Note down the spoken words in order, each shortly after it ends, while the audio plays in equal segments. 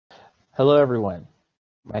Hello, everyone.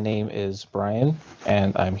 My name is Brian,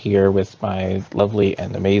 and I'm here with my lovely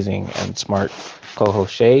and amazing and smart co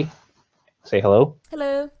host Shay. Say hello.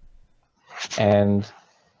 Hello. And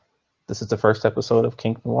this is the first episode of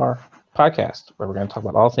Kink Noir podcast, where we're going to talk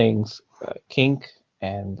about all things kink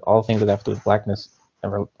and all things that have to do with blackness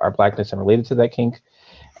and our blackness and related to that kink.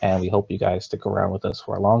 And we hope you guys stick around with us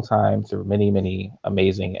for a long time through many, many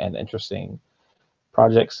amazing and interesting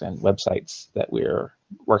projects and websites that we're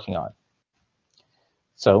working on.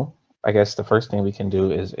 So, I guess the first thing we can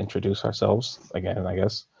do is introduce ourselves again. I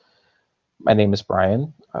guess my name is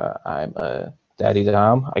Brian. I'm a daddy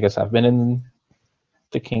dom. I guess I've been in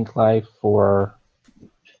the kink life for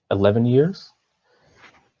 11 years,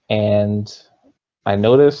 and I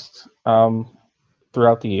noticed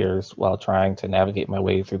throughout the years while trying to navigate my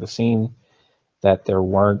way through the scene that there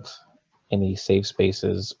weren't any safe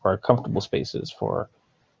spaces or comfortable spaces for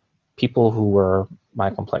people who were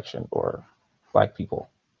my complexion or black people.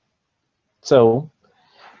 So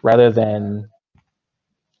rather than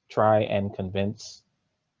try and convince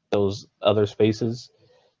those other spaces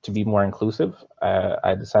to be more inclusive,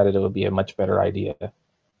 I decided it would be a much better idea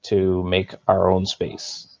to make our own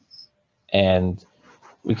space. And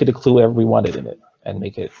we could include whoever we wanted in it and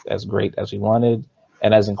make it as great as we wanted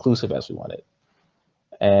and as inclusive as we wanted.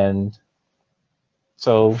 And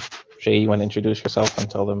so, Shay, you want to introduce yourself and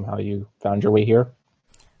tell them how you found your way here?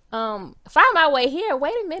 Find my way here.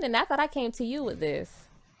 Wait a minute. I thought I came to you with this.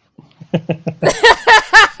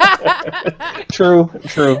 True,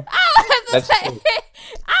 true. I was to That's say, true.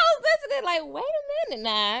 I was listening like, wait a minute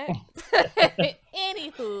now.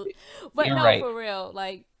 Anywho, but You're no, right. for real.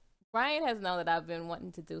 Like Brian has known that I've been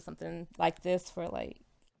wanting to do something like this for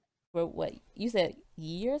for what you said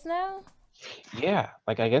years now. Yeah,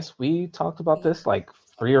 like I guess we talked about this like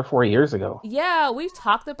 3 or 4 years ago. Yeah, we've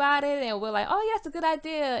talked about it and we're like, oh yeah, it's a good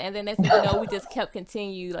idea. And then next thing you know, we just kept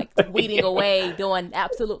continue like tweeting away, doing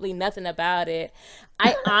absolutely nothing about it.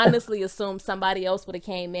 I honestly assumed somebody else would have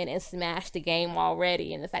came in and smashed the game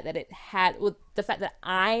already. And the fact that it had with the fact that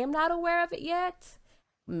I am not aware of it yet,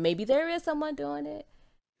 maybe there is someone doing it.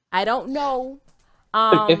 I don't know.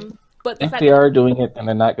 if But the if fact they that are doing it, then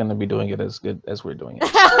they're not going to be doing it as good as we're doing it.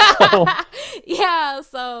 So yeah,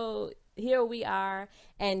 so here we are.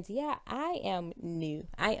 And yeah, I am new.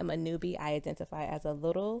 I am a newbie. I identify as a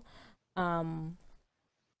little. Um,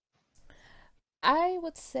 I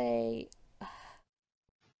would say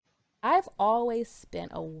I've always been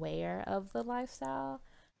aware of the lifestyle.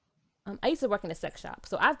 I used to work in a sex shop,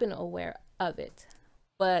 so I've been aware of it.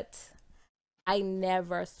 But I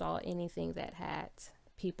never saw anything that had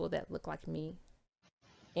people that look like me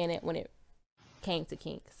in it when it came to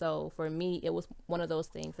kink. So for me, it was one of those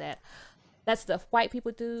things that that's stuff white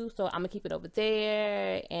people do. So I'm gonna keep it over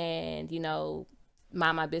there, and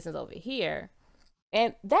mind my business over here.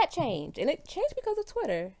 And that changed, and it changed because of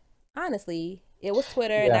Twitter. Honestly, it was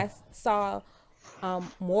Twitter, and yeah, I saw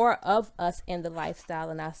more of us in the lifestyle,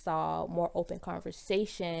 and I saw more open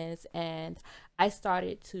conversations, and I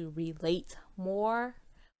started to relate more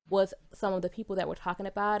with some of the people that were talking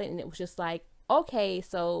about it, and it was just like, okay,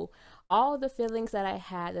 so all the feelings that I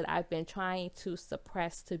had that I've been trying to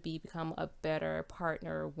suppress to become a better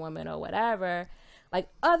partner, woman, or whatever, like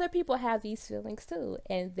other people have these feelings too,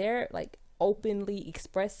 and they're like openly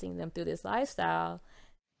expressing them through this lifestyle.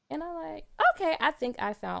 And I'm like, okay, I think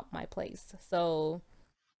I found my place. So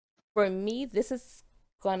for me, this is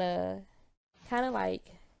gonna kind of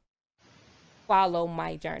like follow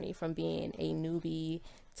my journey from being a newbie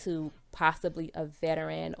to possibly a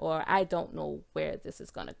veteran, or I don't know where this is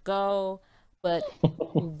gonna go, but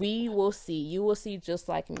we will see. You will see just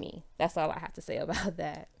like me. That's all I have to say about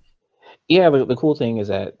that. yeah. The cool thing is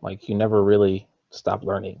that like you never really stop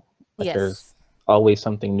learning. Like there's Yes. always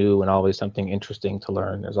something new and always something interesting to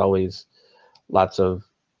learn. There's always lots of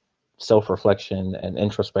self-reflection and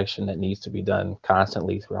introspection that needs to be done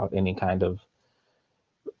constantly throughout any kind of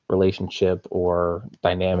relationship or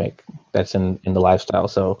dynamic that's in the lifestyle.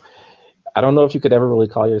 So I don't know if you could ever really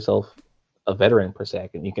call yourself a veteran per se.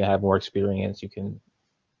 And you can have more experience. You can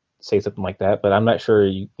say something like that, but I'm not sure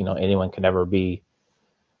anyone can ever be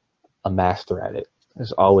a master at it.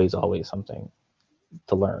 There's always something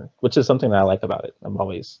to learn, which is something that I like about it. I'm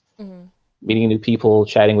always Mm-hmm. meeting new people,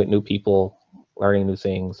 chatting with new people, learning new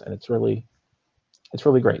things, and it's really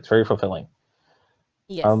great. It's very fulfilling.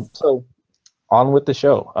 Yes. So on with the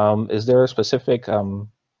show. Is there a specific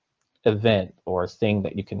event or thing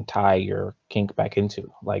that you can tie your kink back into?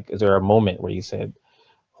 Like, is there a moment where you said,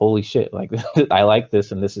 "Holy shit! Like, I like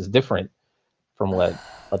this, and this is different from what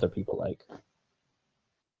other people like."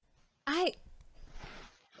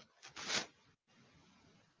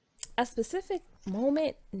 I A specific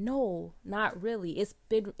moment? No, not really.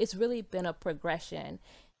 It's really been a progression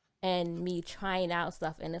and me trying out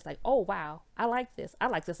stuff, and it's like, oh wow, I like this. I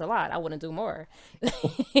like this a lot. I want to do more.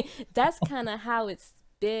 That's kind of how it's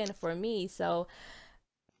been for me. So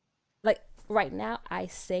like right now I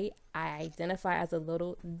say I identify as a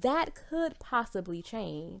little. That could possibly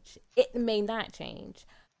change. It may not change.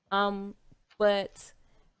 But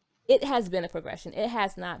it has been a progression. It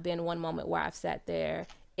has not been one moment where I've sat there.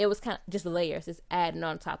 It was kind of just layers, just adding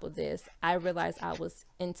on top of this. I realized I was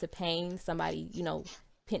into pain. Somebody,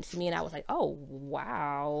 pinched me, and I was like, "Oh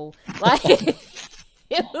wow!" Like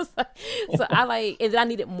it was like, so I like, and then I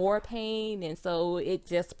needed more pain, and so it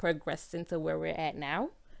just progressed into where we're at now.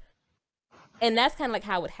 And that's kind of like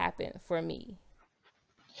how it happened for me.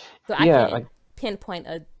 So I Yeah, can't like pinpoint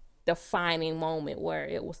a defining moment where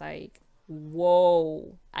it was like,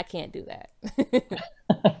 "Whoa, I can't do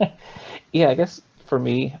that." yeah, I guess for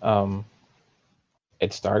me,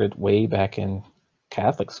 it started way back in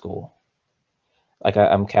Catholic school. Like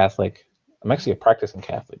I'm Catholic. I'm actually a practicing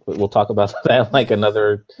Catholic, but we'll talk about that like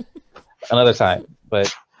another time.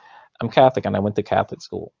 But I'm Catholic, and I went to Catholic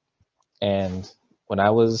school. And when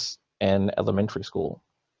I was in elementary school,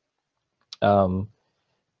 um,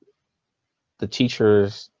 the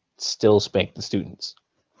teachers still spank the students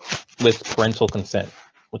with parental consent,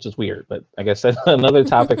 which is weird. But I guess that's another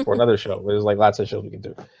topic for another show. There's like lots of shows we can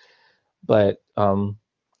do. But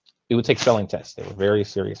we would take spelling tests. They were very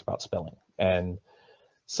serious about spelling. And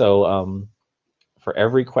so for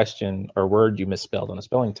every question or word you misspelled on a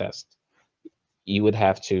spelling test, you would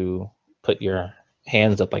have to put your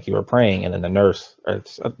hands up like you were praying, and then the nurse, or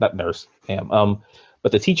not nurse,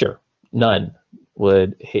 but the teacher, none,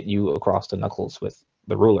 would hit you across the knuckles with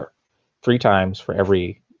the ruler 3 times for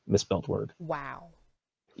every misspelled word. Wow.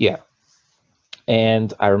 Yeah.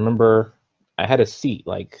 And I remember I had a seat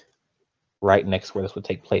like right next where this would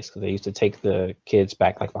take place, because they used to take the kids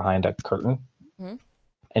back like behind a curtain Mm-hmm.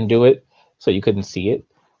 and do it, so you couldn't see it,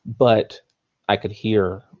 but I could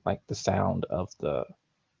hear like the sound of the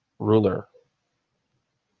ruler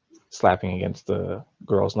slapping against the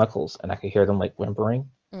girls' knuckles, and I could hear them like whimpering.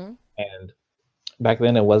 Mm-hmm. And back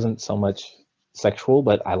then it wasn't so much sexual,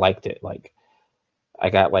 but I liked it. Like I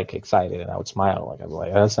got like excited, and I would smile. Like I was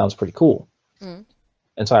like, that sounds pretty cool. Mm-hmm.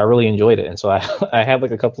 And so I really enjoyed it. And so I had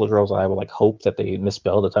like a couple of girls that I would like hope that they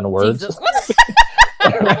misspelled a ton of words. Jesus.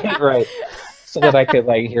 Right, right. So that I could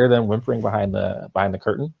like hear them whimpering behind the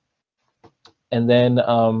curtain. And then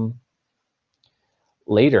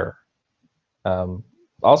later,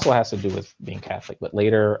 also has to do with being Catholic, but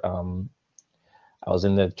later I was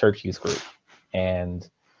in the church youth group, and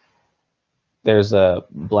there's a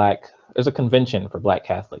convention for Black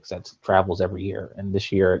Catholics that travels every year. And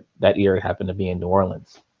that year it happened to be in New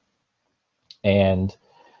Orleans. And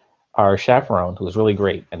our chaperone, who was really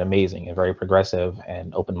great and amazing and very progressive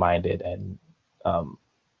and open-minded, and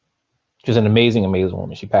she was an amazing, amazing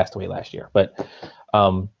woman. She passed away last year, but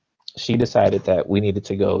she decided that we needed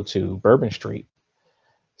to go to Bourbon Street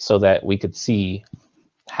so that we could see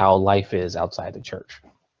how life is outside the church.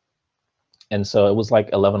 And so it was like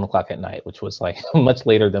 11 o'clock at night, which was like much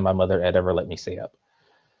later than my mother had ever let me stay up.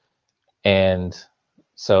 And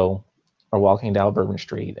so we're walking down Bourbon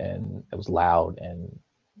Street, and it was loud and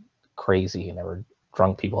crazy, and there were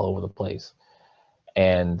drunk people all over the place.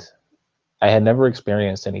 And I had never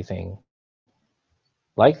experienced anything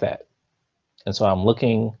like that. And so I'm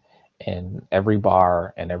looking in every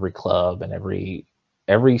bar and every club and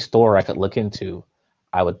every store I could look into,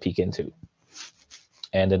 I would peek into.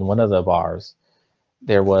 And in one of the bars,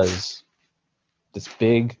 there was this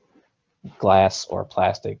big glass or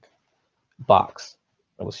plastic box.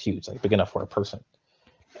 It was huge, like big enough for a person.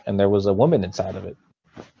 And there was a woman inside of it.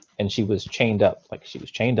 And she was chained up, and she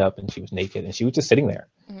was naked, and she was just sitting there.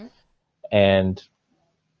 Mm-hmm. And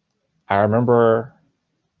I remember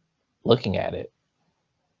looking at it,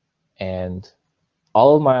 and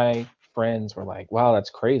all of my friends were like, wow, that's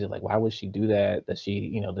crazy. Like, why would she do that? Does she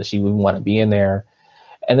even want to be in there?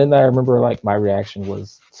 And then I remember like my reaction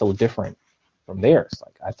was so different from theirs.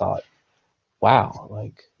 Like I thought, wow,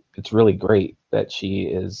 like it's really great that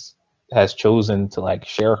she has chosen to like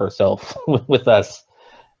share herself with us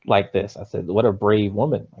like this. I said, what a brave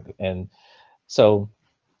woman. And so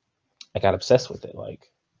I got obsessed with it.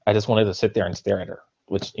 Like I just wanted to sit there and stare at her,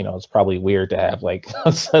 which, it's probably weird to have like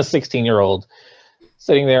a 16-year-old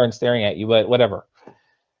sitting there and staring at you, but whatever.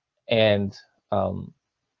 And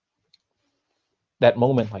that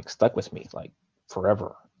moment like stuck with me like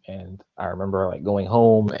forever. And I remember like going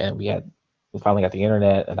home, and we finally got the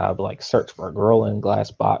internet, and I would like search for a girl in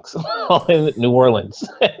glass box in New Orleans.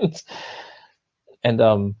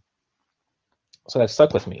 and So that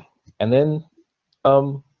stuck with me. And then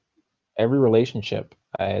um, every relationship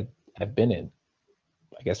had been in,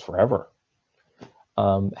 I guess forever,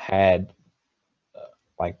 had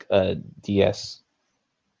like a DS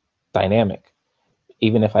dynamic,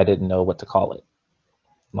 even if I didn't know what to call it.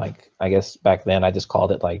 Like, I guess back then I just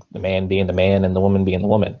called it like the man being the man and the woman being the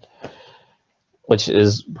woman, which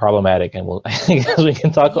is problematic. And we'll, we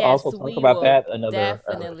can also Yes, talk we about will that another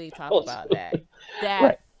definitely talk about episode. that.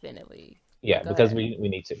 Right. Definitely. Yeah, But go because ahead. we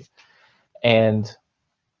need to. And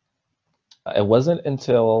it wasn't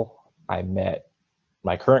until I met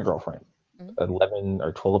my current girlfriend Mhm. 11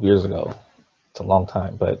 or 12 years ago. It's a long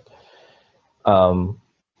time, but um,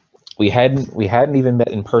 we hadn't even met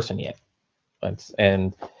in person yet.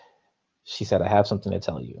 And she said, I have something to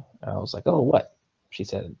tell you. And I was like, oh, what? She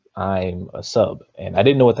said, I'm a sub. And I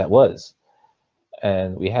didn't know what that was.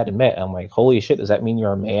 And we hadn't met. I'm like, holy shit, does that mean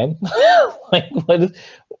you're a man? Like,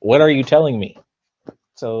 what are you telling me?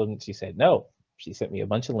 So she said, no. She sent me a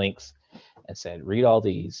bunch of links and said, read all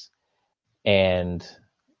these and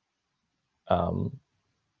um,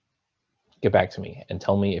 get back to me and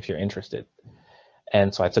tell me if you're interested.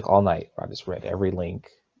 And so I took all night. I just read every link,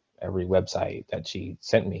 every website that she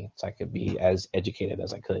sent me so I could be as educated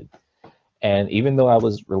as I could. And even though I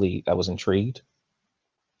was intrigued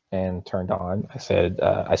and turned on,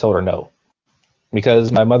 I told her no,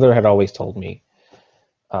 because my mother had always told me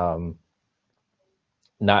um,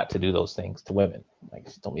 not to do those things to women. Like,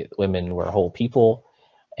 she told me that women were whole people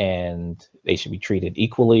and they should be treated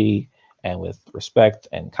equally and with respect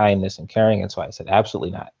and kindness and caring. And so I said,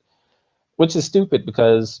 absolutely not, which is stupid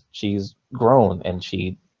because she's grown and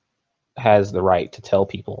she has the right to tell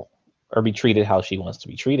people or be treated how she wants to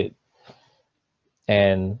be treated.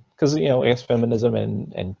 And because, it's feminism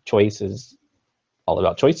and choice is all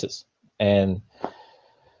about choices. And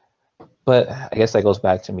but I guess that goes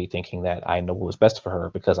back to me thinking that I know what was best for her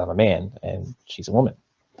because I'm a man and she's a woman.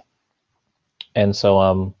 And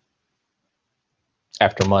so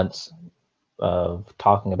after months of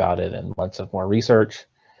talking about it and months of more research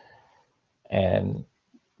and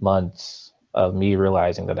months of me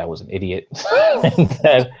realizing that I was an idiot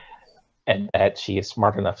and that she is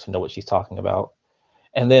smart enough to know what she's talking about.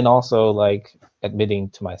 And then also like admitting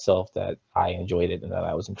to myself that I enjoyed it and that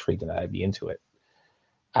I was intrigued and that I'd be into it,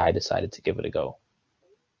 I decided to give it a go.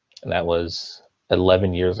 And that was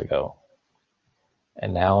 11 years ago.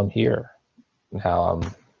 And now I'm here. Now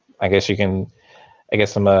I guess you can, I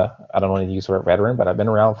guess I don't want to use the word veteran, but I've been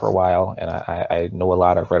around for a while and I know a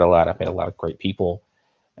lot. I've read a lot. I've met a lot of great people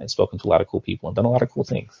and spoken to a lot of cool people and done a lot of cool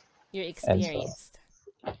things. You're And so, experienced.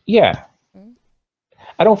 yeah, Mhm.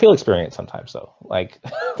 I don't feel experienced sometimes though. Like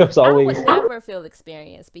there's I always, would never feel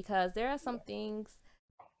experienced because there are some things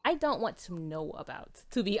I don't want to know about,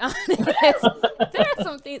 to be honest. There are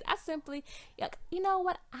some things I simply, like, you know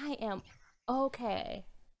what? I am okay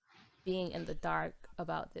being in the dark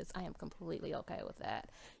about this. I am completely okay with that.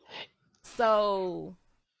 So,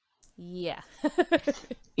 yeah.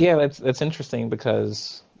 yeah, that's interesting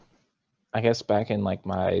because I guess back in like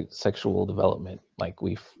my sexual development, like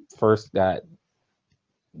first got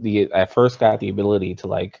I first got the ability to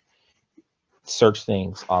like search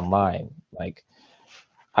things online. Like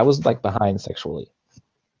I was like behind sexually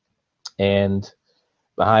and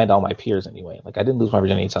behind all my peers anyway. Like I didn't lose my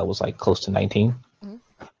virginity until I was like close to 19, Mhm.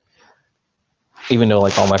 even though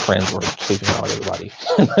like all my friends were sleeping around with everybody.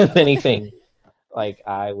 Anything. Like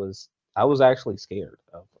I was actually scared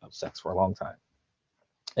of sex for a long time.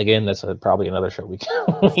 Again, that's probably another show we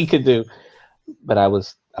we could do. But I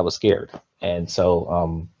was scared, and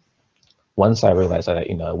so once I realized that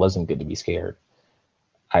it wasn't good to be scared,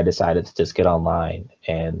 I decided to just get online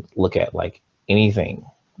and look at like anything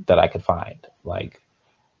that I could find. Like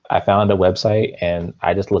I found a website and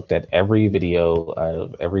I just looked at every video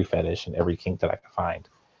of every fetish and every kink that I could find,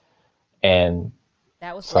 and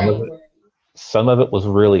That was some of brave. it some of it was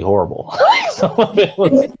really horrible. Some of it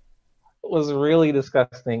was really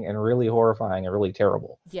disgusting and really horrifying and really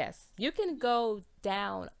terrible. Yes, you can go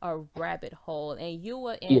down a rabbit hole and you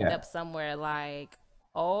will end Yeah, up somewhere like,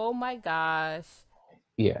 oh my gosh,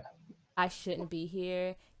 yeah, I shouldn't be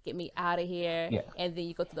here. Get me out of here. yeah. And then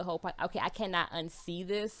you go through the whole point. Okay, I cannot unsee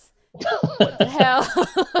this. What the hell?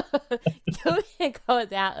 You can go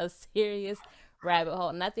down a serious rabbit hole.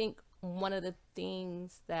 And I think one of the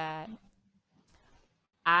things that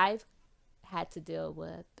I've had to deal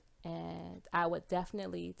with, and I would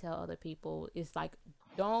definitely tell other people, is like,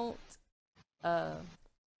 don't, uh,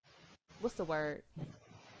 what's the word?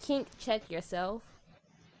 Kink check yourself.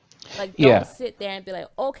 Like, Yeah, don't sit there and be like,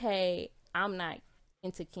 okay, I'm not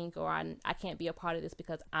into kink, or I can't be a part of this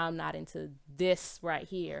because I'm not into this right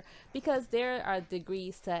here, because there are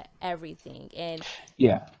degrees to everything, and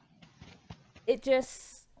Yeah. it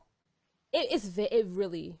just it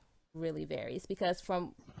really really varies, because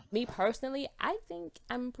from me personally, I think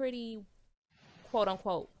I'm pretty quote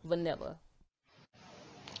unquote vanilla.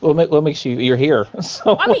 What makes you're here?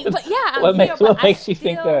 So I mean, but yeah, I'm here, but what I makes you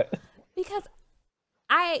think still, that? because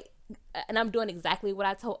I and I'm doing exactly what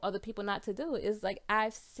I told other people not to do. Is like,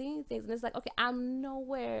 I've seen things and it's like, okay, I'm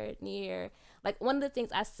nowhere near, like, one of the things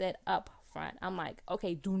I said up front, I'm like,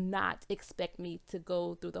 okay, do not expect me to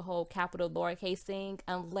go through the whole capital lowercase thing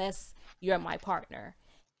unless you're my partner.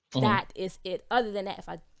 Mhm. That is it. Other than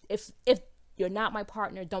that, if you're not my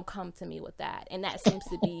partner, don't come to me with that. And that seems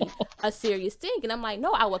to be a serious thing. And I'm like,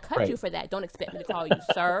 no, I will cut you Right. for that. Don't expect me to call you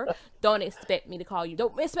sir. Don't expect me to call you.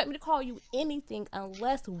 Don't expect me to call you anything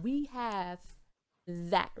unless we have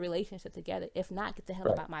that relationship together. If not, get the hell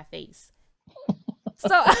Right. about my face.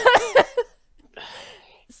 So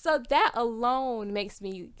so that alone makes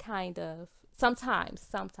me kind of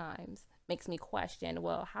sometimes makes me question,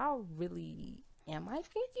 well, how really am I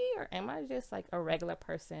kinky, or am I just like a regular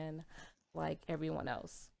person like everyone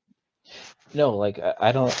else? No, like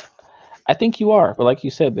I don't. I think you are, but like you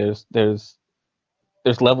said, there's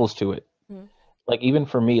levels to it. Mm-hmm. Like even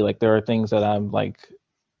for me, like there are things that I'm like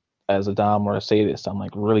as a dom or a sadist, I'm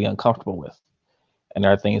like really uncomfortable with, and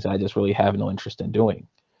there are things that I just really have no interest in doing.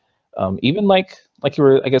 Even like you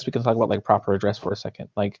were, I guess we can talk about like proper address for a second.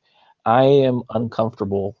 Like I am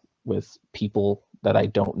uncomfortable with people that I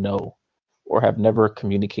don't know or have never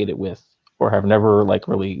communicated with or have never like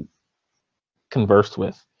really conversed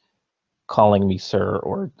with calling me sir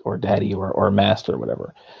or daddy or master or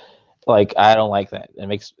whatever. Like I don't like that.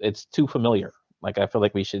 It's too familiar. Like I feel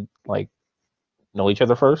like we should like know each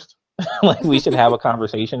other first. Like we should have a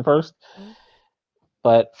conversation first. Mm-hmm.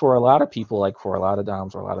 But for a lot of people, like for a lot of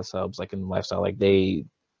doms or a lot of subs, like in lifestyle, like they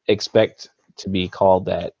expect to be called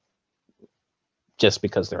that just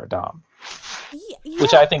because they're a dom, Yeah,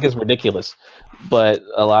 which yeah. I think is ridiculous. But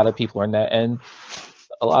a lot of people are in that, and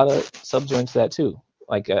a lot of subs are into that too.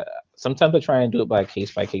 Like sometimes I try and do it by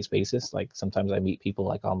case basis. Like sometimes I meet people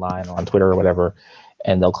like online or on Twitter or whatever,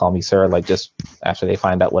 and they'll call me sir, like just after they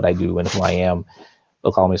find out what I do and who I am,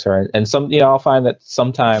 they'll call me sir. And some, I'll find that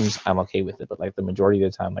sometimes I'm okay with it, but like the majority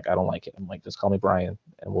of the time, like I don't like it. I'm like, just call me Brian,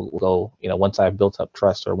 and we'll go. Once I've built up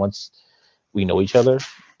trust or once we know each other,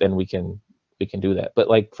 then we can do that. But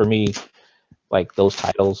like for me, like those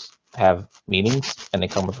titles have meanings and they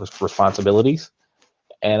come with responsibilities.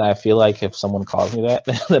 And I feel like if someone calls me that,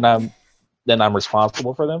 then I'm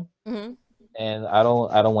responsible for them. Mm-hmm. And I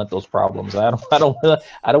don't want those problems. I don't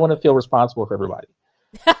want to feel responsible for everybody.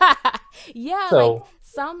 Yeah, So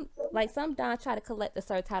like some dons try to collect the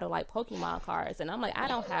sir title like Pokemon cards, and I'm like, I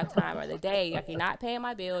don't have time or the day. Like, you're not paying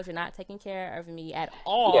my bills, you're not taking care of me at yeah,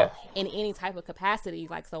 all in any type of capacity.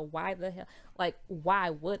 Like, so why the hell? Like,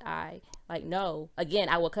 why would I? Like, no. Again,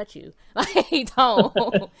 I will cut you. Like,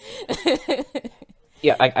 don't.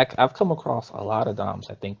 yeah, I've come across a lot of doms.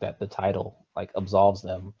 I think that the title like absolves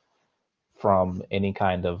them from any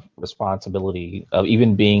kind of responsibility of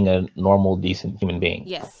even being a normal, decent human being.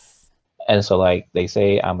 Yes. And so like they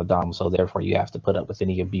say I'm a dom, so therefore you have to put up with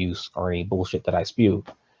any abuse or any bullshit that I spew.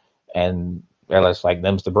 And they're just like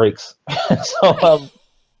them's the breaks. So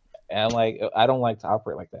and I'm like I don't like to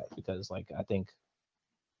operate like that because like I think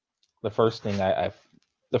the first thing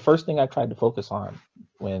the first thing I tried to focus on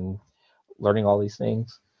when learning all these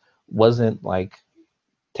things wasn't like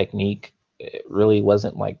technique. It really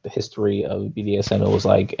wasn't like the history of BDSM. It was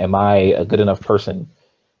like, am I a good enough person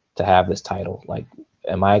to have this title? Like,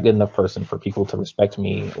 am I a good enough person for people to respect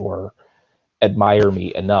me or admire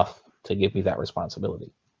me enough to give me that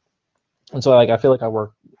responsibility? And so, like, I feel like I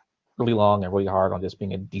worked really long and really hard on just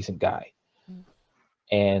being a decent guy.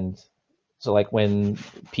 And so, like, when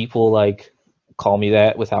people like call me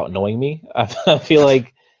that without knowing me, I feel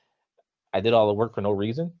like I did all the work for no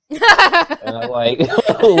reason. And I'm like,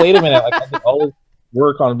 wait a minute, like I did all this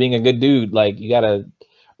work on being a good dude. Like you gotta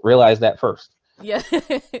realize that first. Yeah.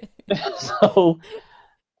 so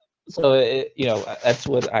that's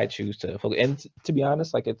what I choose to focus. And to be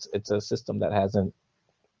honest, like it's a system that hasn't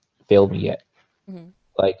failed me yet. Mm-hmm.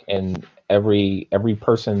 Like and every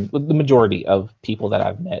person, the majority of people that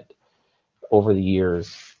I've met over the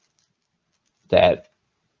years that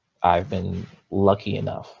I've been lucky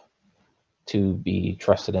enough to be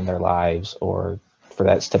trusted in their lives or for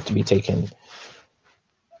that step to be taken,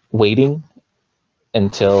 waiting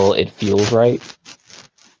until it feels right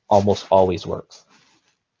almost always works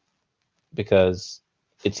because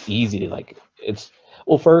it's easy to like it's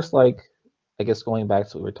well first like I guess going back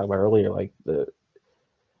to what we were talking about earlier, like the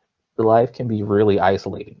life can be really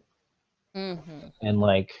isolating. Mm-hmm. And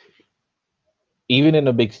like even in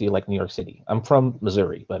a big city like New York City, I'm from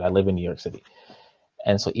Missouri, but I live in New York City.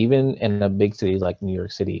 And so even in a big city like New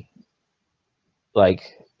York City,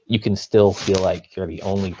 like you can still feel like you're the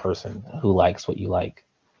only person who likes what you like.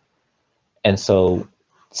 And so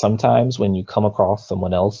sometimes when you come across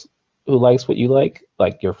someone else who likes what you like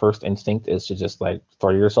your first instinct is to just like throw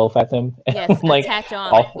yourself at them Yes, and like attach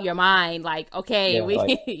on like offer, your mind, like, okay, yeah, we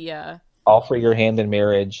like yeah. offer your hand in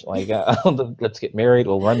marriage. Like, let's get married.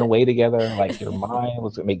 We'll run away together. Like, you're mine.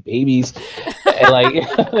 Let's make babies. And like,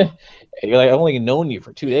 and you're like, I've only known you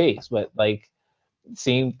for 2 days, but like,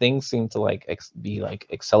 things seem to like be like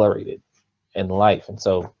accelerated in life, and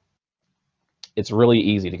so it's really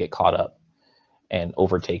easy to get caught up and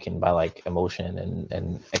overtaken by like emotion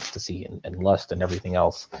and ecstasy and lust and everything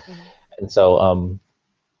else. Mhm. And so,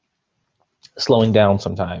 slowing down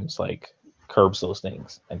sometimes like curbs those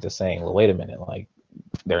things and just saying, well, wait a minute, like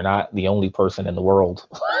they're not the only person in the world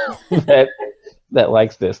that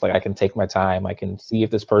likes this. Like I can take my time. I can see if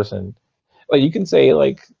this person, like you can say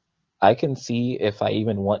like I can see if I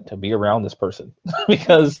even want to be around this person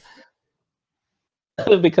because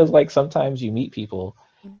because like sometimes you meet people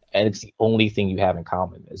and it's the only thing you have in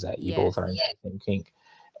common is that you both Yes. are in the same kink.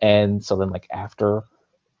 And so then like after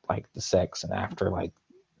like the sex and after like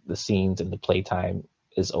the scenes and the playtime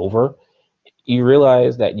is over, you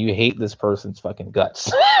realize that you hate this person's fucking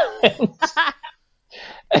guts.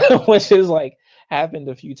 Which is like happened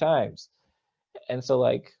a few times. And so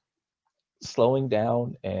like slowing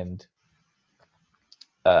down and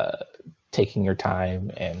uh, taking your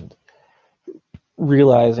time and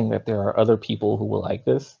realizing that there are other people who will like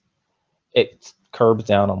this, it curbs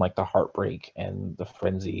down on like the heartbreak and the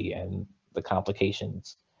frenzy and the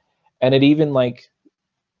complications. And it even like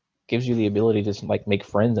gives you the ability to just like make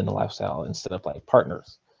friends in the lifestyle instead of like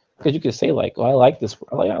partners. Because you could say like, "Well, I like this.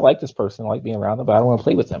 I like this person. I like being around them, but I don't want to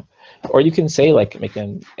play with them." Or you can say like, make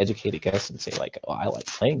an educated guess and say like, "Oh, I like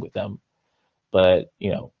playing with them, but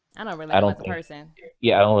you know, I don't really I like him don't as a think, person.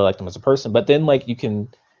 yeah, I don't really like them as a person." But then like you can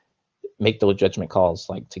make those judgment calls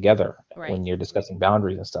like together Right. when you're discussing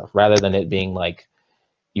boundaries and stuff, rather than it being like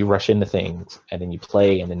you rush into things and then you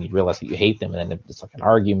play and then you realize that you hate them and then it's like an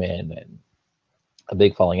argument and a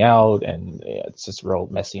big falling out and yeah, it's just real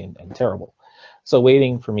messy and terrible. So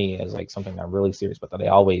waiting for me is like something I'm really serious about that I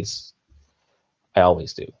always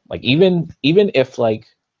do. Like even if like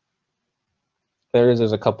there's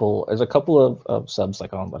a couple of subs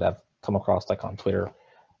like on what I've come across like on Twitter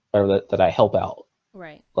or that I help out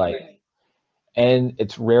Right. like, and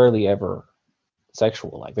it's rarely ever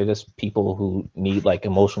sexual. Like they're just people who need like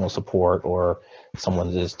emotional support or someone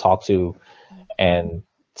to just talk to, Mhm. and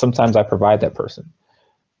sometimes I provide that person.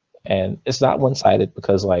 And it's not one-sided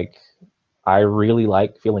because like I really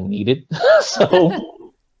like feeling needed.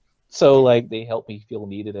 so like they help me feel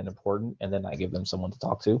needed and important, and then I give them someone to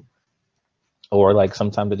talk to. Or like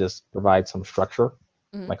sometimes I just provide some structure.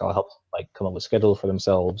 Mhm. Like I'll help like come up with schedules for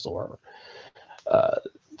themselves, or uh,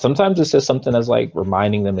 sometimes it's just something as like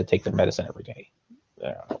reminding them to take their medicine every day,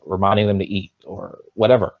 reminding them to eat or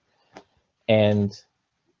whatever. And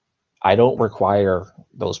I don't require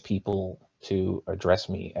those people to address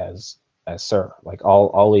me as sir. Like I'll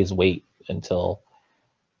always wait until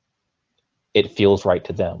it feels right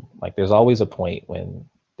to them. Like there's always a point when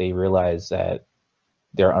they realize that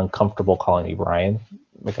they're uncomfortable calling me Brian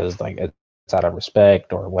because like it's out of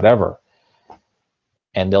respect or whatever.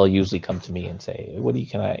 And they'll usually come to me and say, "What do you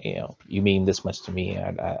can I you mean this much to me?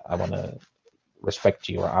 I want to respect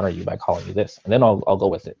you or honor you by calling you this," and then I'll go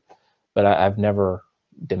with it. But I've never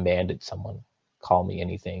demanded someone call me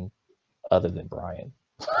anything other than Brian.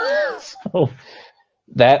 So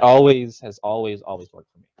that always has always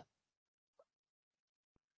worked for me.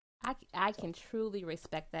 I can truly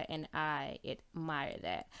respect that and I admire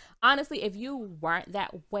that. Honestly, if you weren't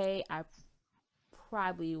that way, I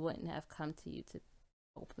probably wouldn't have come to you to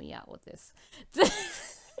help me out with this.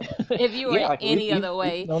 If you were Yeah, in like any other we've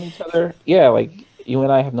way. known each other. Yeah, like you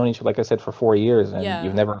and I have known each other, like I said, for 4 years, and you've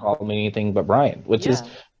Yeah. never called me anything but Brian, which is Yeah.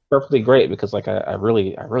 perfectly great because like I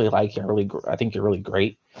really like you. I think you're really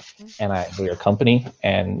great, Mhm. and I enjoy your company.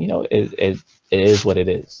 And it is what it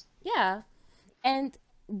is. Yeah. And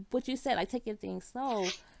what you said, like taking things slow,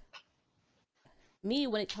 me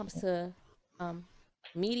when it comes to um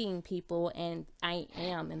meeting people and I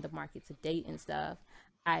am in the market to date and stuff,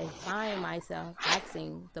 I find myself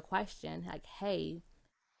asking the question like, hey,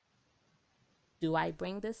 do I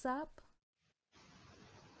bring this up?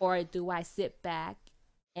 Or do I sit back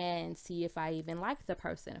and see if I even like the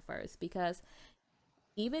person first? Because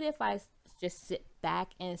even if just sit back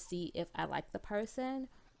and see if I like the person,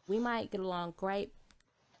 we might get along great,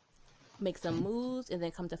 make some moves, and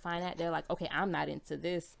then come to find out they're like, okay, I'm not into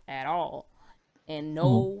this at all. And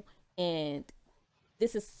Mhm. no, and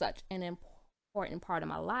this is such an important part of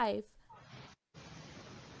my life.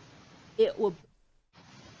 It would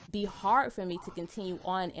be hard for me to continue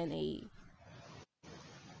on in a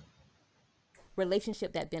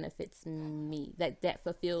relationship that benefits me, that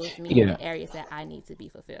fulfills me in Yeah, the areas that I need to be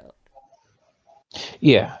fulfilled.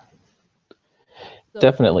 yeah, So,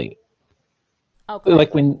 definitely. oh, go ahead.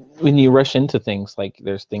 Like when you rush into things, like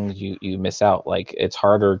there's things you miss out. Like it's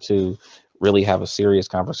harder to really have a serious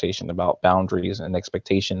conversation about boundaries and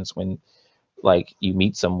expectations when like you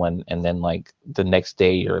meet someone and then like the next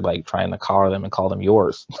day you're like trying to call them and call them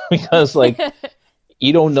yours because like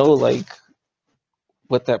you don't know like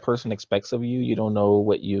what that person expects of you. You don't know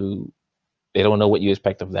what you they don't know what you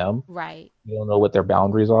expect of them. Right. You don't know what their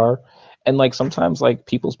boundaries are. And like sometimes like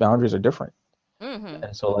people's boundaries are different. Mm-hmm.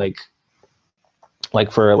 And so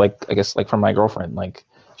like for like I guess like for my girlfriend, like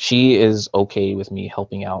she is okay with me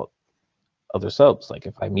helping out other subs. Like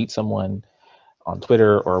if I meet someone on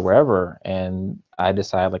Twitter or wherever and I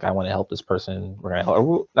decide like I want to help this person, we're gonna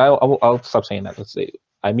help, I'll stop saying that. Let's say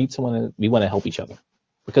I meet someone and we want to help each other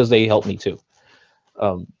because they help me too.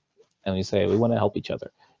 Um, and we say we want to help each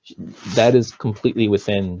other. That is completely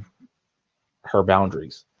within her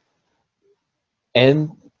boundaries.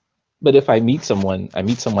 And but if I meet someone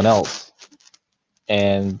else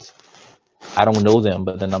and I don't know them,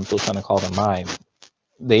 but then I'm still trying to call them mine.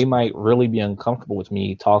 They might really be uncomfortable with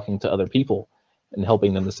me talking to other people and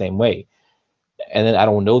helping them the same way. And then I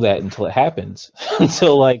don't know that until it happens,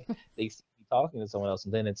 until like they see me talking to someone else,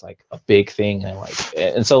 and then it's like a big thing,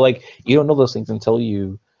 and so like you don't know those things until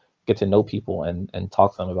you get to know people and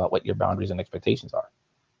talk to them about what your boundaries and expectations are.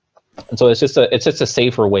 And so it's just a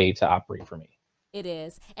safer way to operate for me. It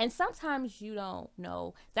is. And sometimes you don't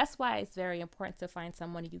know. That's why it's very important to find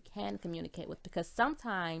someone you can communicate with, because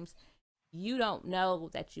sometimes you don't know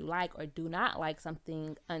that you like or do not like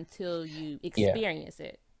something until you Yeah, experience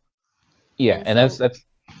it. yeah, And and so, that's.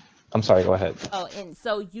 I'm sorry. Go ahead.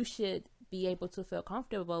 you should be able to feel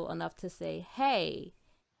comfortable enough to say, "Hey,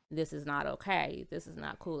 this is not okay. This is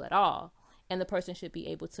not cool at all." And the person should be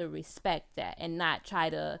able to respect that and not try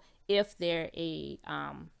to, if they're a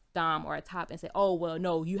dom or a top, and say, "Oh well,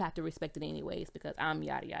 no, you have to respect it anyways because I'm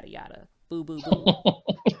yada yada yada, boo boo boo."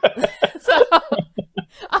 So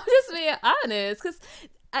I'm just being honest, because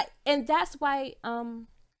and that's why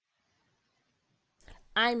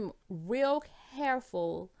I'm real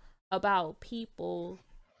careful about people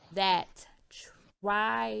that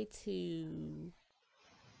try to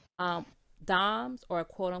um doms, or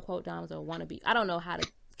quote unquote doms, or wannabe. I don't know how to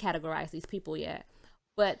categorize these people yet,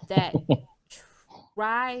 but that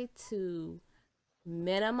try to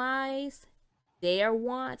minimize their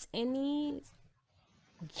wants and needs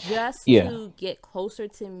just Yeah, to get closer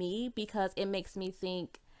to me, because it makes me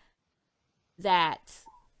think that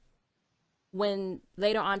when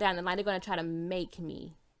later on down the line they're going to try to make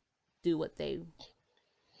me do what they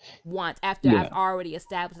want after yeah, I've already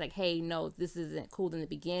established, like, hey, no, this isn't cool in the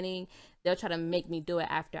beginning. They'll try to make me do it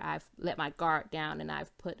after I've let my guard down and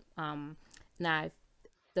I've put and I've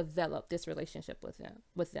developed this relationship with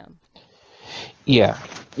them. yeah,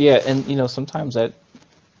 yeah. And you know sometimes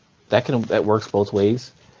that works both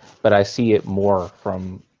ways, but I see it more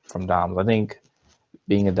from doms. I think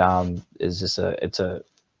being a dom is just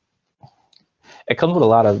it comes with a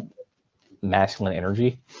lot of masculine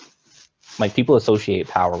energy. Like people associate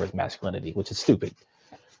power with masculinity, which is stupid,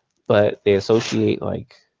 but they associate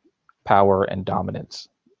like power and dominance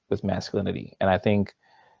with masculinity. And I think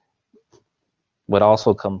what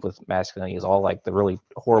also comes with masculinity is all like the really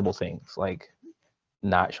horrible things, like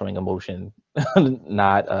not showing emotion,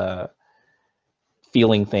 not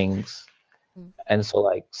feeling things. Mm. And so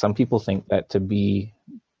like some people think that to be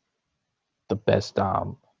the best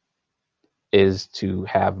dom is to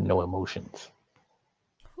have no emotions,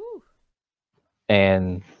 Whew.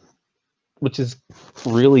 and which is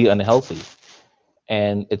really unhealthy.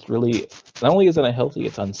 And it's really not only is it unhealthy,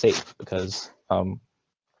 it's unsafe because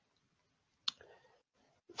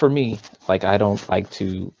for me, like I don't like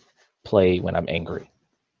to play when I'm angry.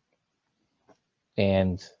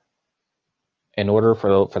 And in order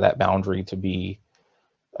for that boundary to be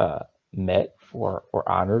uh, met or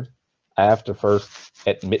honored, I have to first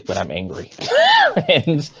admit when I'm angry,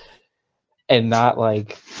 and and not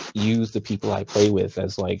like use the people I play with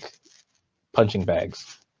as like punching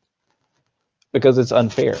bags because it's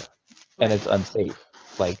unfair and it's Right. unsafe.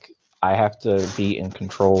 Like I have to be in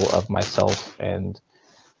control of myself and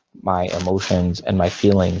my emotions and my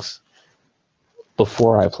feelings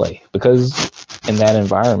before I play. Because in that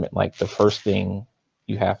environment, like the first thing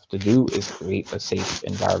you have to do is create a safe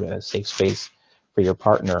environment, a safe space for your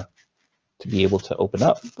partner to be able to open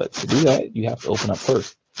up. But to do that, you have to open up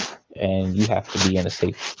first, and you have to be in a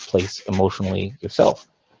safe place emotionally yourself.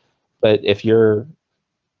 But if you're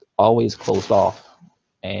always closed off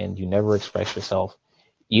and you never express yourself,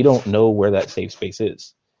 you don't know where that safe space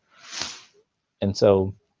is. And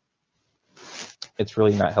so it's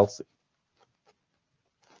really not healthy.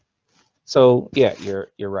 So yeah,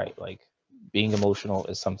 you're right. Like being emotional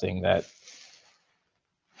is something that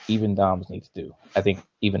even doms need to do. I think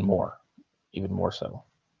even more so.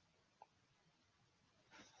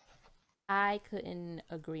 I couldn't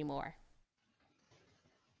agree more.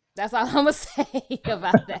 That's all I'm gonna say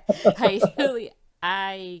about that.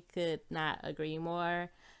 I could not agree more.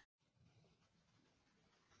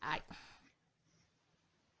 I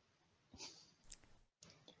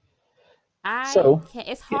I So can't.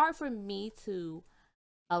 It's yeah, hard for me to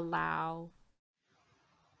allow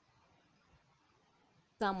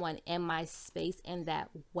someone in my space in that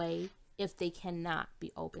way if they cannot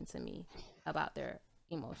be open to me about their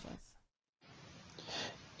emotions.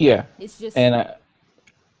 yeah, It's just and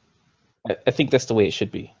I think that's the way it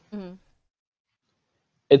should be. mm,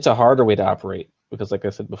 It's a harder way to operate because, like I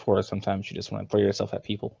said before, sometimes you just want to throw yourself at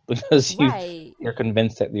people because right. you're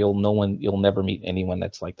convinced that you'll never meet anyone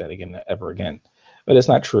that's like that again ever again, but it's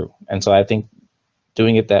not true. And so I think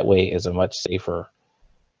doing it that way is a much safer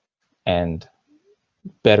and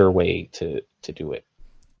better way to do it.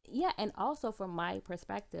 Yeah, and also from my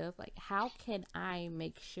perspective, like how can I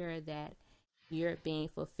make sure that you're being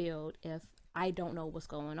fulfilled if I don't know what's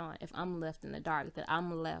going on? If I'm left in the dark, that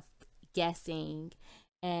I'm left guessing,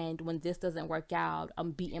 and when this doesn't work out,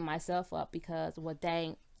 I'm beating myself up because well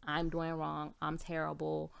dang, I'm doing wrong, I'm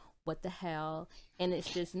terrible, what the hell? And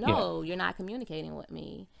it's just Yeah, no, you're not communicating with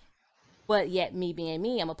me. But yet me being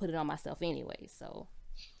me, I'm gonna put it on myself anyway. So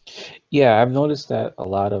yeah, I've noticed that a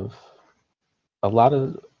lot of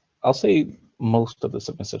I'll say most of the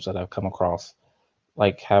submissives that I've come across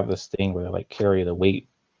like have this thing where they like carry the weight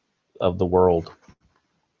of the world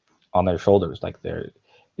on their shoulders. Like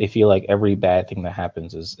they feel like every bad thing that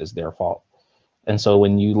happens is their fault. And so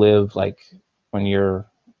when you live like when you're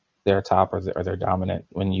their top or they're dominant,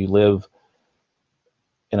 when you live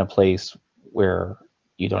in a place where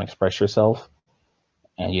you don't express yourself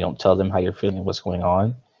and you don't tell them how you're feeling and what's going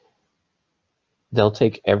on, they'll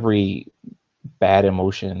take every bad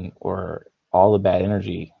emotion or all the bad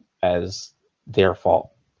energy as their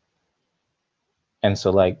fault. And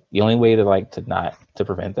so like the only way to like to not to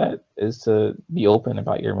prevent that is to be open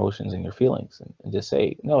about your emotions and your feelings and just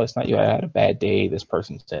say, no, it's not you. I had a bad day. This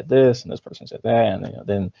person said this and this person said that. And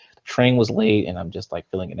then the train was late and I'm just like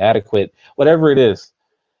feeling inadequate. Whatever it is,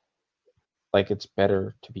 like it's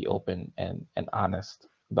better to be open and honest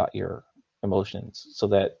about your emotions so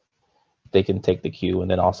that they can take the cue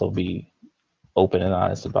and then also be open and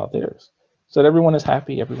honest about theirs. So that everyone is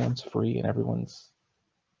happy, everyone's free, and everyone's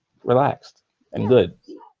relaxed and yeah. good.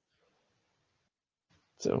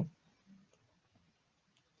 So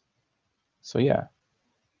so yeah.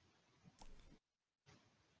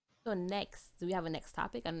 So next, do we have a next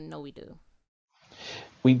topic? I know we do.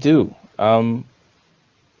 We do.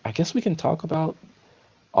 I guess we can talk about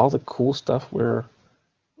all the cool stuff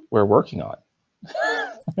we're working on.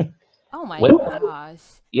 Oh my What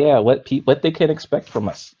gosh. yeah, what they can expect from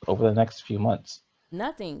us over the next few months.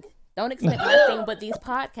 Nothing. Don't expect nothing but these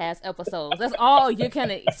podcast episodes. That's all you're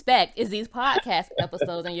gonna expect is these podcast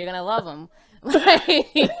episodes, and you're gonna love them.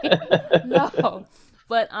 Like, no,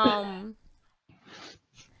 but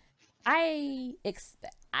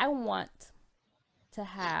I want to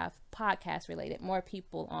have podcast related more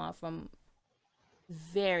people on from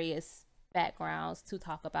various backgrounds to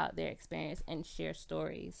talk about their experience and share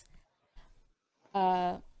stories.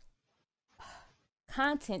 Uh,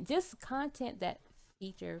 content, just content that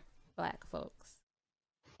feature Black folks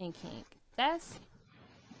in kink. That's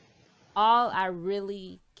all I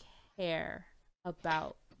really care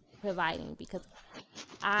about providing because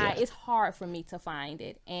I Yeah. it's hard for me to find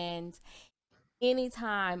it, and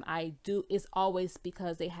anytime I do, it's always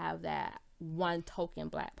because they have that one token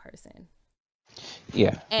Black person.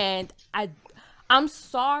 Yeah. And I'm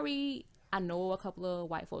sorry. I know a couple of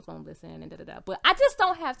white folks won't listen and da da da, but I just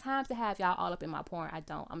don't have time to have y'all all up in my porn. I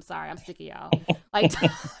don't. I'm sorry. I'm sick of y'all. Like,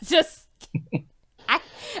 just I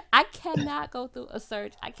I cannot go through a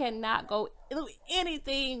search. I cannot go through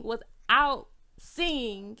anything without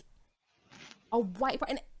seeing a white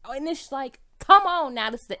person. And it's like, come on now.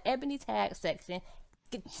 This is the ebony tag section.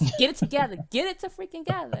 get it together, get it to freaking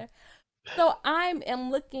together. So I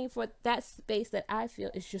am looking for that space that I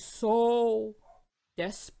feel is just so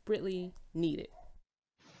desperately needed.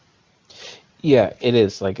 Yeah, it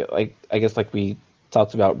is. Like I guess like we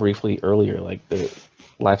talked about briefly earlier, like the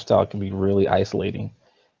lifestyle can be really isolating.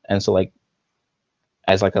 And so like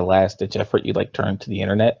as like a last ditch effort, you like turn to the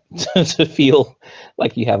internet to feel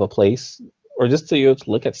like you have a place, or just to, you know,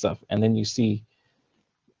 to look at stuff, and then you see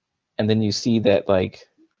that like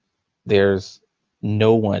there's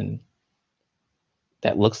no one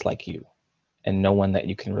that looks like you, and no one that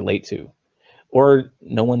you can relate to, or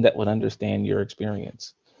no one that would understand your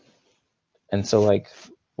experience. And so like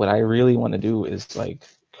what I really want to do is like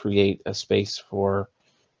create a space for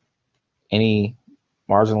any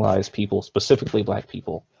marginalized people, specifically Black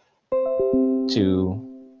people,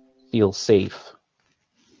 to feel safe,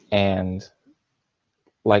 and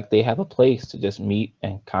like they have a place to just meet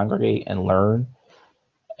and congregate and learn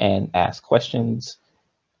and ask questions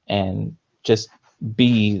and just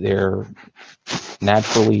be their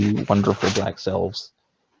naturally wonderful Black selves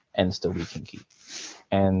and still be kinky.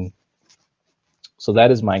 And so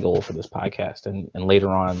that is my goal for this podcast, and later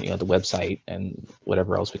on, you know, the website and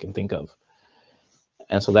whatever else we can think of.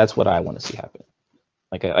 And so that's what I want to see happen.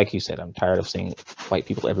 Like you said, I'm tired of seeing white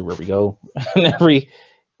people everywhere we go, and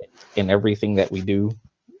everything that we do,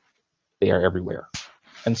 they are everywhere.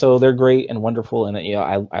 And so they're great and wonderful, and you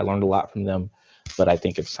know, I learned a lot from them. But I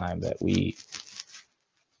think it's time that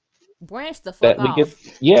Branch the fuck get,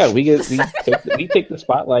 off. yeah, we take the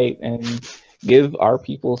spotlight and give our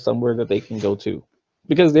people somewhere that they can go to,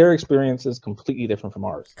 because their experience is completely different from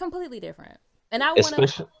ours. Completely different. And I want to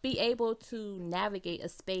Especially, be able to navigate a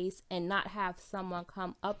space and not have someone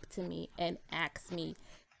come up to me and ask me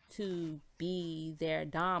to be their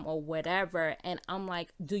dom or whatever, and I'm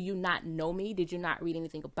like, do you not know me? Did you not read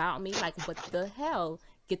anything about me? Like, what the hell?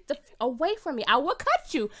 Get the away from me. I will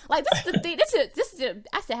cut you. Like, this is the thing.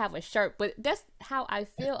 I should have a shirt, but that's how I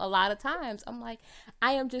feel a lot of times. I'm like,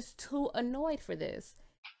 I am just too annoyed for this.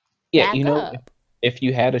 yeah, you Back know, up. if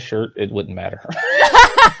you had a shirt, it wouldn't matter.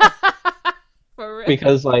 For real.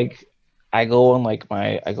 Because like I go on like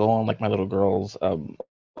my little girl's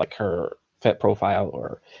like her pet profile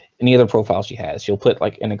or any other profile she has, she'll put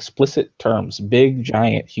like in explicit terms, big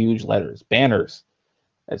giant huge letters, banners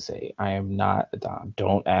that say, I am not a dom,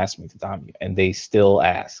 don't ask me to dom you, and they still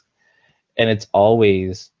ask. And it's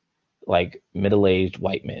always like middle-aged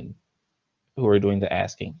white men who are doing the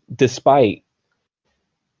asking, despite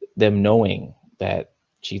them knowing that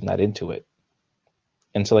she's not into it.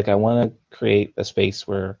 And so like I want to create a space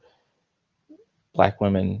where Black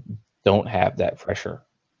women don't have that pressure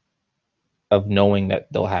of knowing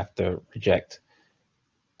that they'll have to reject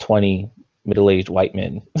 20 middle-aged white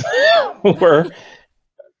men who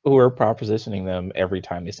are propositioning them every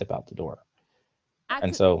time they step out the door. I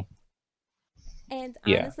And could, so and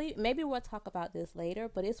yeah, honestly, maybe we'll talk about this later,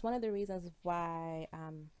 but it's one of the reasons why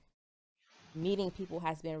meeting people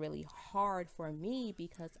has been really hard for me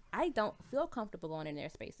because I don't feel comfortable going in their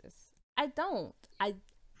spaces. I don't.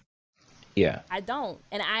 yeah, I don't.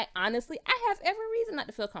 And I honestly, I have every reason not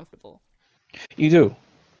to feel comfortable. you do.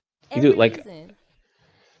 You do. Every Like, reason.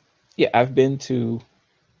 yeah, I've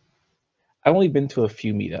only been to a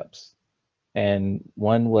few meetups, and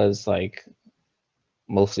one was like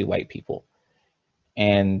mostly white people.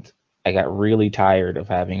 And I got really tired of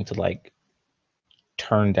having to like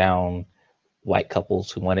turn down white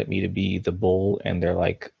couples who wanted me to be the bull in their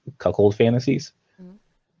like cuckold fantasies, Mm-hmm.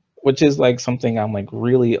 which is like something I'm like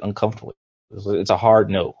really uncomfortable with. It's a hard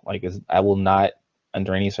no. Like I will not,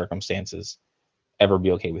 under any circumstances, ever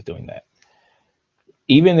be okay with doing that.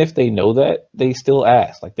 Even if they know that, they still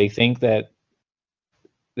ask. Like they think that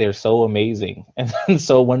they're so amazing and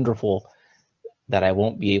so wonderful that I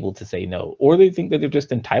won't be able to say no. Or they think that they're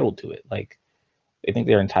just entitled to it. Like they think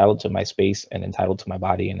they're entitled to my space and entitled to my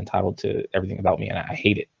body and entitled to everything about me, and I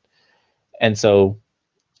hate it. And so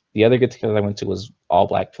the other get together I went to was all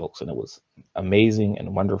Black folks, and it was amazing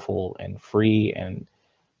and wonderful and free, and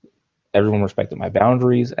everyone respected my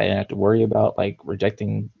boundaries. I didn't have to worry about like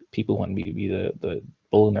rejecting people who wanted me to be the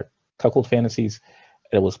bull in their cuckold fantasies.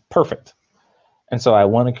 It was perfect. And so I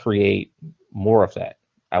want to create more of that.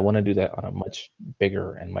 I want to do that on a much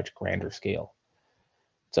bigger and much grander scale.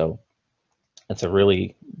 So it's a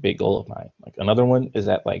really big goal of mine. Like another one is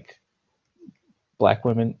that like Black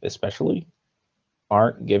women especially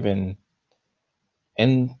aren't given,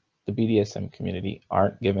 in the BDSM community,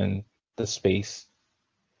 aren't given the space,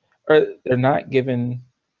 or they're not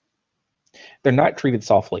treated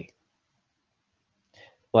softly.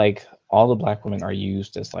 Like all the Black women are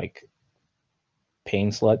used as like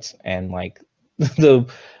pain sluts, and like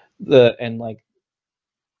the and like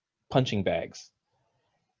punching bags.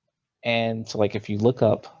 And so like if you look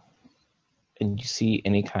up and you see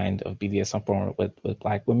any kind of BDSM porn with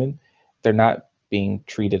black women, they're not being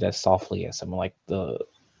treated as softly as some like the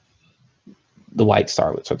white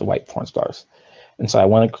starlets or the white porn stars. And so I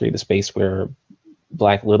want to create a space where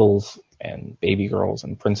black littles and baby girls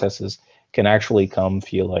and princesses can actually come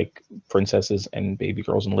feel like princesses and baby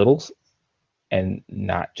girls and littles and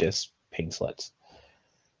not just pink sluts.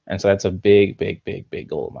 And so that's a big, big, big, big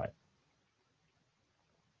goal of mine.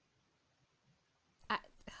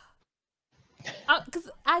 Because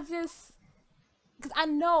I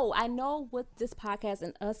know with this podcast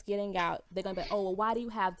and us getting out, they're gonna be, oh, well, why do you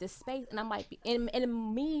have this space? And I'm like, and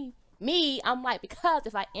I'm like, because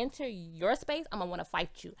if I enter your space, I'm gonna want to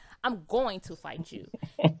fight you. I'm going to fight you.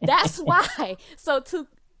 That's why. So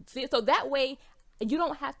that way, you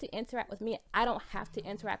don't have to interact with me. I don't have to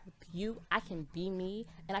interact with you. I can be me,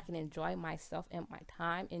 and I can enjoy myself and my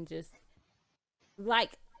time, and just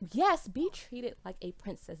like, yes, be treated like a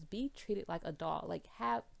princess. Be treated like a doll. Like,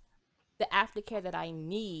 have the aftercare that I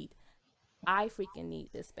need. I freaking need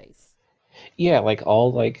this space. Yeah, like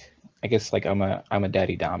all like I guess like I'm a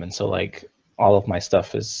daddy dom, and so like all of my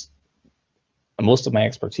stuff is most of my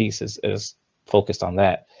expertise is focused on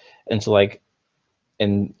that. And so like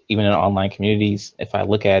and even in online communities, if I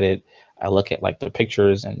look at it, I look at like the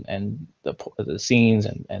pictures and the scenes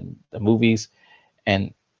and the movies,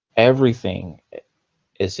 and everything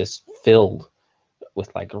is just filled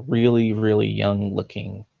with like really, really young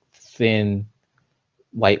looking, thin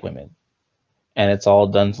white women. And it's all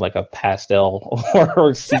done to like a pastel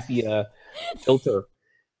or sepia filter.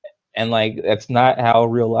 And like that's not how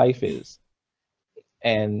real life is.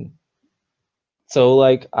 And so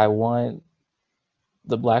like I want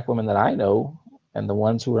the black women that I know and the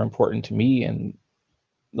ones who are important to me and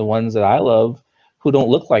the ones that I love who don't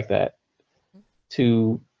look like that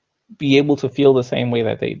to be able to feel the same way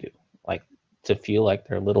that they do. Like to feel like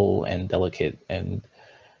they're little and delicate and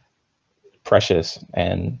precious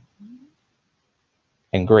and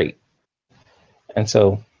great. And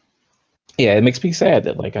so yeah, it makes me sad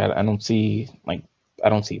that like I don't see like I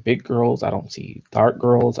don't see big girls, I don't see dark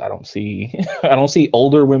girls, I don't see I don't see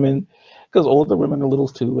older women because older women are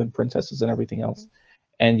littles too and princesses and everything else.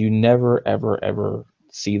 And you never ever ever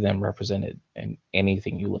see them represented in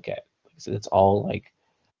anything you look at. It's all like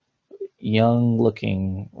young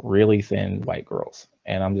looking, really thin white girls,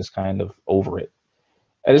 and I'm just kind of over it.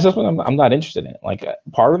 And it's just what I'm not interested in. Like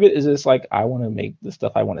part of it is just like I want to make the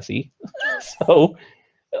stuff I want to see, so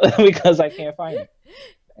because I can't find it,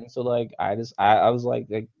 and so like I was like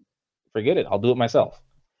forget it, I'll do it myself.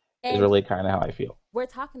 Is And really kind of how I feel. we're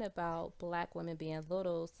talking about black women being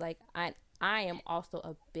littles. Like I am also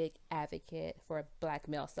a big advocate for black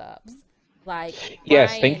male subs. Like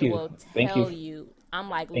Yes, thank Brian you, will thank you, tell you, I'm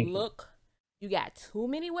like, thank you. look, you got too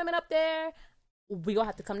many women up there. We gonna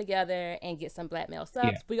have to come together and get some black male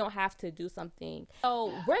Yeah, subs. We gonna have to do something.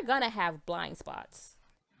 So we're gonna have blind spots.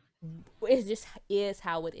 It just is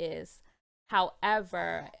how it is.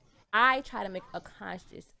 However, I try to make a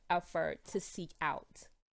conscious effort to seek out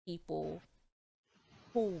people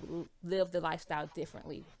who live the lifestyle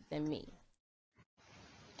differently than me.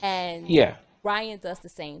 And yeah, Ryan does the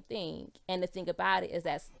same thing. And the thing about it is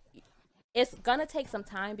that it's gonna take some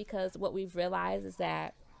time because what we've realized is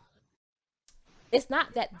that it's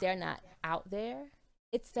not that they're not out there,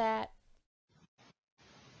 it's that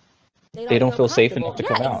they they don't don't feel feel safe comfortable. enough to Yeah,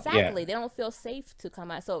 come out. Yeah, exactly. They don't feel safe to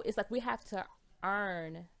come out. So it's like we have to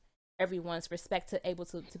earn everyone's respect to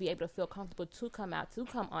be able to feel comfortable to come out, to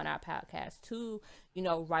come on our podcast, to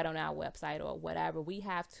write on our website or whatever. We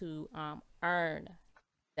have to earn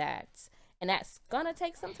that, and that's gonna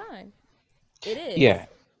take some time. It yeah, is.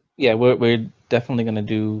 yeah. We're definitely gonna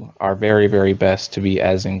do our very very best to be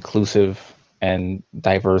as inclusive and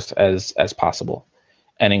diverse as possible,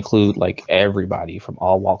 and include like everybody from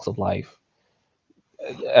all walks of life.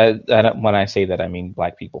 When I say that, I mean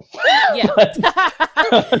black people. Yeah. But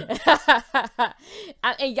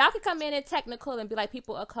And y'all can come in and technical and be like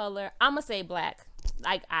people of color. I'm gonna say black.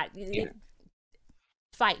 Like yeah,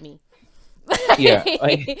 fight me. yeah,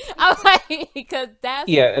 like I'm like, because that's.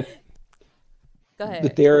 yeah. Go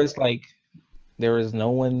But ahead. there is no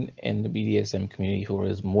one in the BDSM community who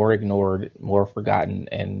is more ignored, more forgotten,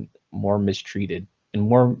 and more mistreated, and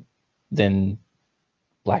more than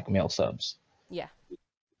black male subs. Yeah.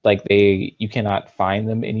 Like you cannot find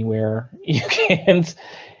them anywhere. You can't.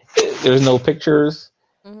 There's no pictures.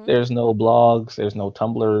 Hmm. There's no blogs. There's no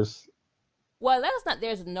Tumblrs. Well, let's not.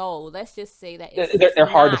 There's no. Let's just say that They're, it's they're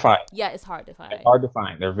hard to not. find. Yeah, it's hard to They're find. hard to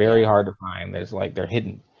find. They're very Yeah. hard to find. There's like they're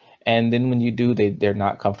hidden, And then when you do, they're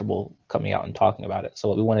not comfortable coming out and talking about it. So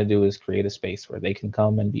what we want to do is create a space where they can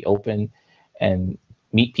come and be open and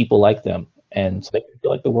meet people like them. Mm-hmm. And so they can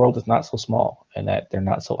feel like the world is not so small and that they're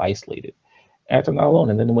not so isolated. And that they're not alone.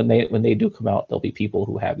 And then when they do come out, there'll be people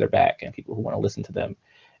who have their back and people who want to listen to them,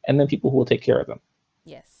 and then people who will take care of them.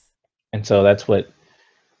 Yes. And so that's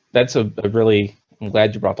a really, I'm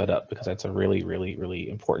glad you brought that up because that's a really, really, really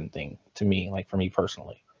important thing to me, like for me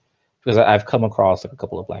personally. Because I've come across like a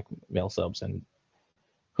couple of black male subs and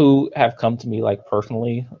who have come to me like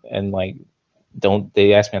personally and like don't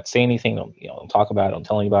they ask me not to say anything, don't talk about it, don't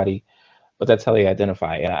tell anybody, but that's how they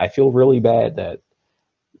identify. And I feel really bad that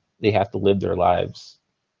they have to live their lives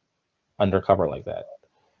undercover like that.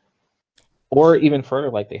 Or even further,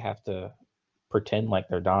 like they have to pretend like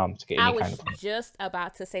they're Doms to get I any kind was of attention. just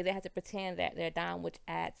about to say they have to pretend that they're down, which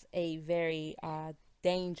adds a very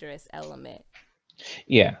dangerous element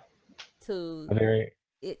Yeah. to A very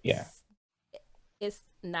yeah. it's it's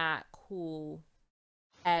not cool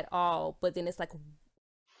at all. But then it's like,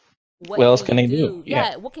 what What else can can you they do? do?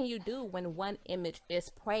 Yeah. Yeah, what can you do when one image is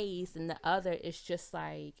praised and the other is just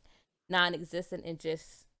like non-existent and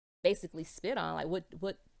just basically spit on? Like,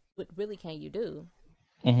 what really can you do?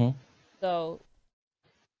 Hmm. So,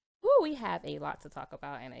 we have a lot to talk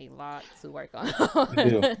about and a lot to work on. We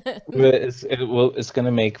do. But it's going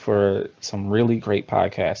to make for some really great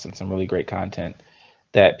podcasts and some really great content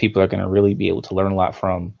that people are going to really be able to learn a lot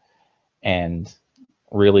from and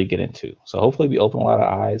really get into. So hopefully we open a lot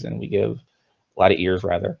of eyes and we give a lot of ears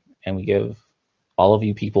rather, and we give all of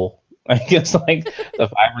you people, I guess like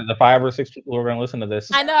the five or six people who are going to listen to this.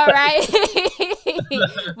 I know, right?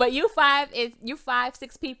 But you five,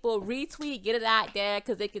 six people retweet, get it out there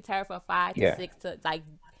because they can turn from five to Yeah. six to like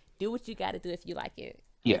do what you got to do if you like it.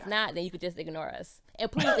 Yeah. If not, then you could just ignore us.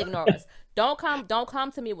 And please ignore us. Don't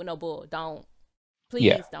come to me with no bull. Don't.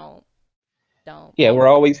 Yeah. Please don't. Don't. Yeah, we're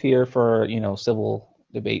always here for, civil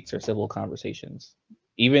debates or civil conversations.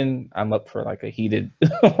 Even I'm up for like a heated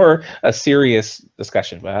or a serious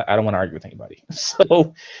discussion, but I don't want to argue with anybody.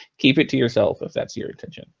 So keep it to yourself if that's your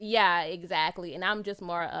intention. Yeah, exactly. And I'm just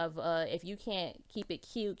more of if you can't keep it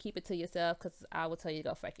cute, keep it to yourself because I will tell you to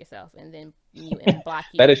go fuck yourself and then mute and block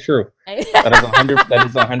you. That is true. That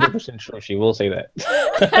is 100% true. She will say that.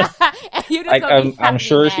 And you just Like gonna be I'm happy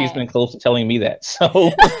sure she's mad. been close to telling me that.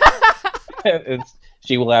 So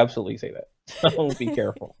she will absolutely say that. So be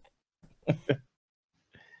careful.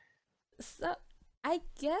 So I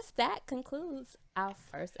guess that concludes our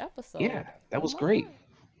first episode. Yeah, that was great.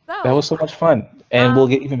 That So was so much fun, and we'll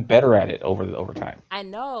get even better at it over time. I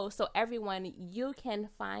know. So everyone, you can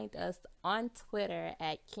find us on Twitter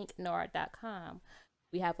at kinknoir.com.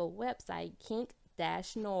 We have a website,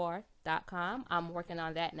 kink-noir.com. I'm working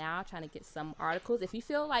on that now, trying to get some articles. If you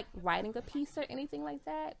feel like writing a piece or anything like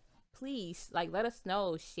that, please let us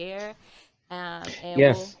know, share, and we'll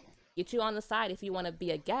Yes. get you on the side if you want to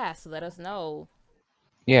be a guest. Let us know.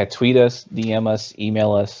 Yeah, tweet us, DM us,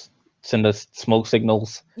 email us, send us smoke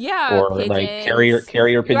signals Yeah, or like carrier pigeons.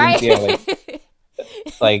 carrier pigeons. Right? Yeah,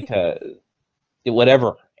 like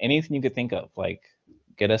whatever, anything you could think of. Like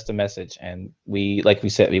get us the message, and like we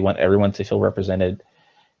said, we want everyone to feel represented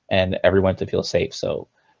and everyone to feel safe. So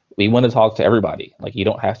we want to talk to everybody. Like you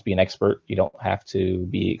don't have to be an expert, you don't have to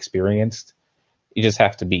be experienced. You just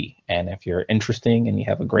have to be. And if you're interesting and you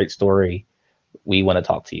have a great story, we want to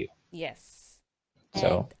talk to you. Yes. And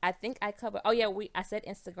So I think I covered. Oh yeah, I said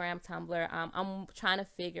Instagram, Tumblr. I'm trying to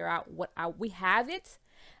figure out we have it.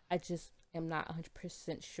 I just am not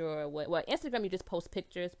 100% sure what. Well, Instagram you just post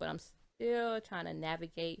pictures, but I'm still trying to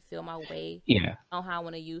navigate, feel my way yeah. on how I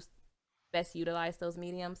want to best utilize those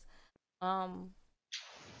mediums. Um,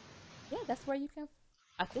 yeah, that's where you can.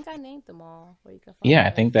 I think I named them all where you can Yeah,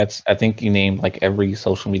 find us. I think you named like every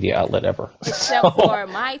social media outlet ever. Except So for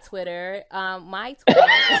my Twitter. My Twitter.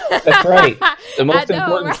 that's right. The I most know,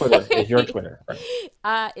 important Twitter is your right? Twitter.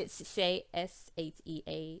 Right? It's Shay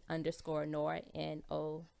SHEA_Noir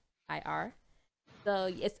NOIR.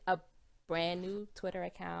 So it's a brand new Twitter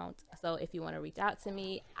account. So if you want to reach out to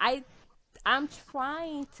me, I'm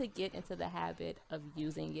trying to get into the habit of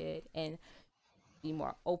using it and be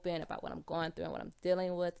more open about what I'm going through and what I'm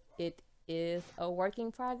dealing with. It is a work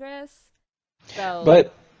in progress. So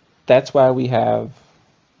But that's why we have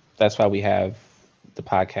that's why we have the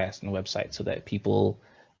podcast and the website so that people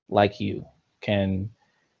like you can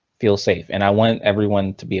feel safe. And I want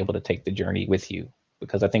everyone to be able to take the journey with you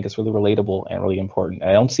because I think it's really relatable and really important.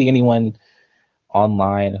 I don't see anyone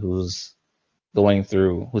online who's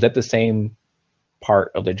at the same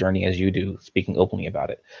part of the journey as you do, speaking openly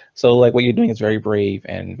about it. So like what you're doing is very brave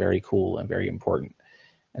and very cool and very important.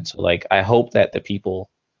 And so like I hope that the people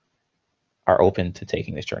are open to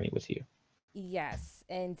taking this journey with you. Yes,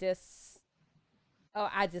 and just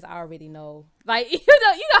I already know. Like you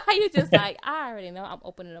know how you just like I already know I'm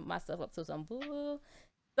opening up myself up to some boo.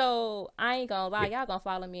 So I ain't gonna lie, Yeah. y'all gonna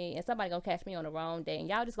follow me, and somebody gonna catch me on the wrong day, and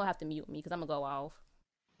y'all just gonna have to mute me because I'm gonna go off.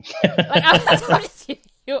 Like I'm just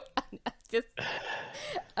you, just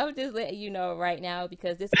I'm just letting you know right now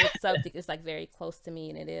because this subject is like very close to me,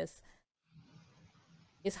 and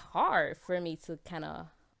it's hard for me to kind of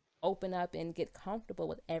open up and get comfortable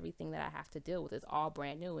with everything that I have to deal with. It's all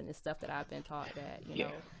brand new, and it's stuff that I've been taught that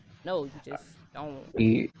Yeah. no, you just don't.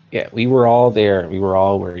 We were all there. We were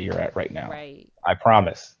all where you're at right now. Right. I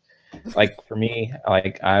promise. Like for me,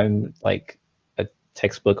 like I'm like a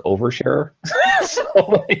textbook oversharer. So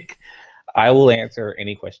like I will answer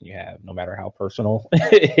any question you have, no matter how personal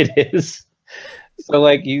it is. So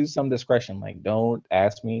like use some discretion. Like don't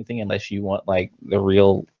ask me anything unless you want like the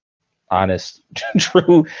real, honest,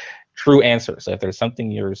 true, true answer. So if there's something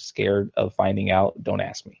you're scared of finding out, don't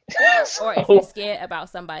ask me. Or if you're So scared about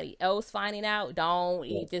somebody else finding out, don't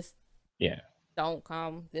you just yeah, don't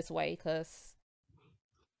come this way because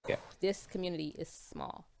yeah. this community is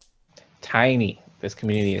small, Tiny. This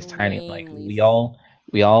community is tiny. Like extremely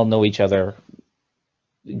we all know each other,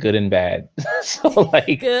 good and bad. So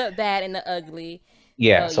like good, bad, and the ugly.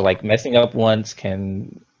 yeah, So so yeah, like messing up once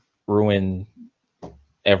can ruin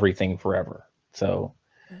everything forever. So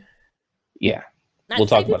yeah, not we'll to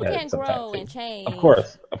say talk about people that can't sometime grow too. and change,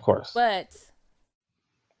 Of course. but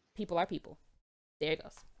people are people. There it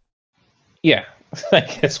goes. Yeah, I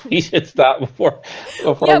guess we should stop before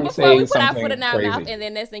Yeah, we before we say put our foot something in our mouth, crazy. and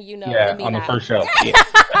then next thing you know, Yeah, let me on the not. first show.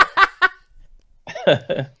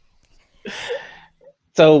 Yeah.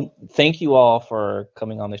 So thank you all for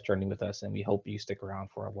coming on this journey with us, and we hope you stick around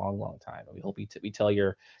for a long, long time. And we hope we tell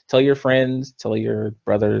your friends, tell your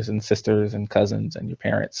brothers and sisters and cousins and your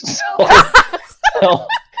parents. So like tell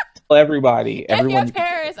everybody, If your everyone you can think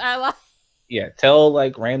of. parents are like, Yeah, tell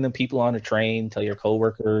like random people on a train, tell your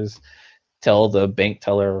coworkers, tell the bank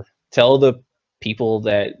teller, tell the people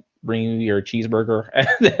that bring you your cheeseburger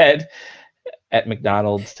at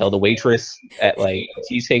McDonald's, tell the waitress at like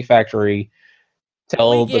Cheesecake Factory, we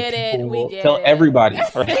tell the get it, we people, get tell everybody,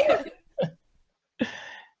 right? it.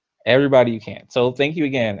 Everybody you can. So thank you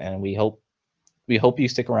again, and we hope you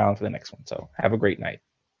stick around for the next one. So have a great night.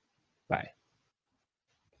 Bye.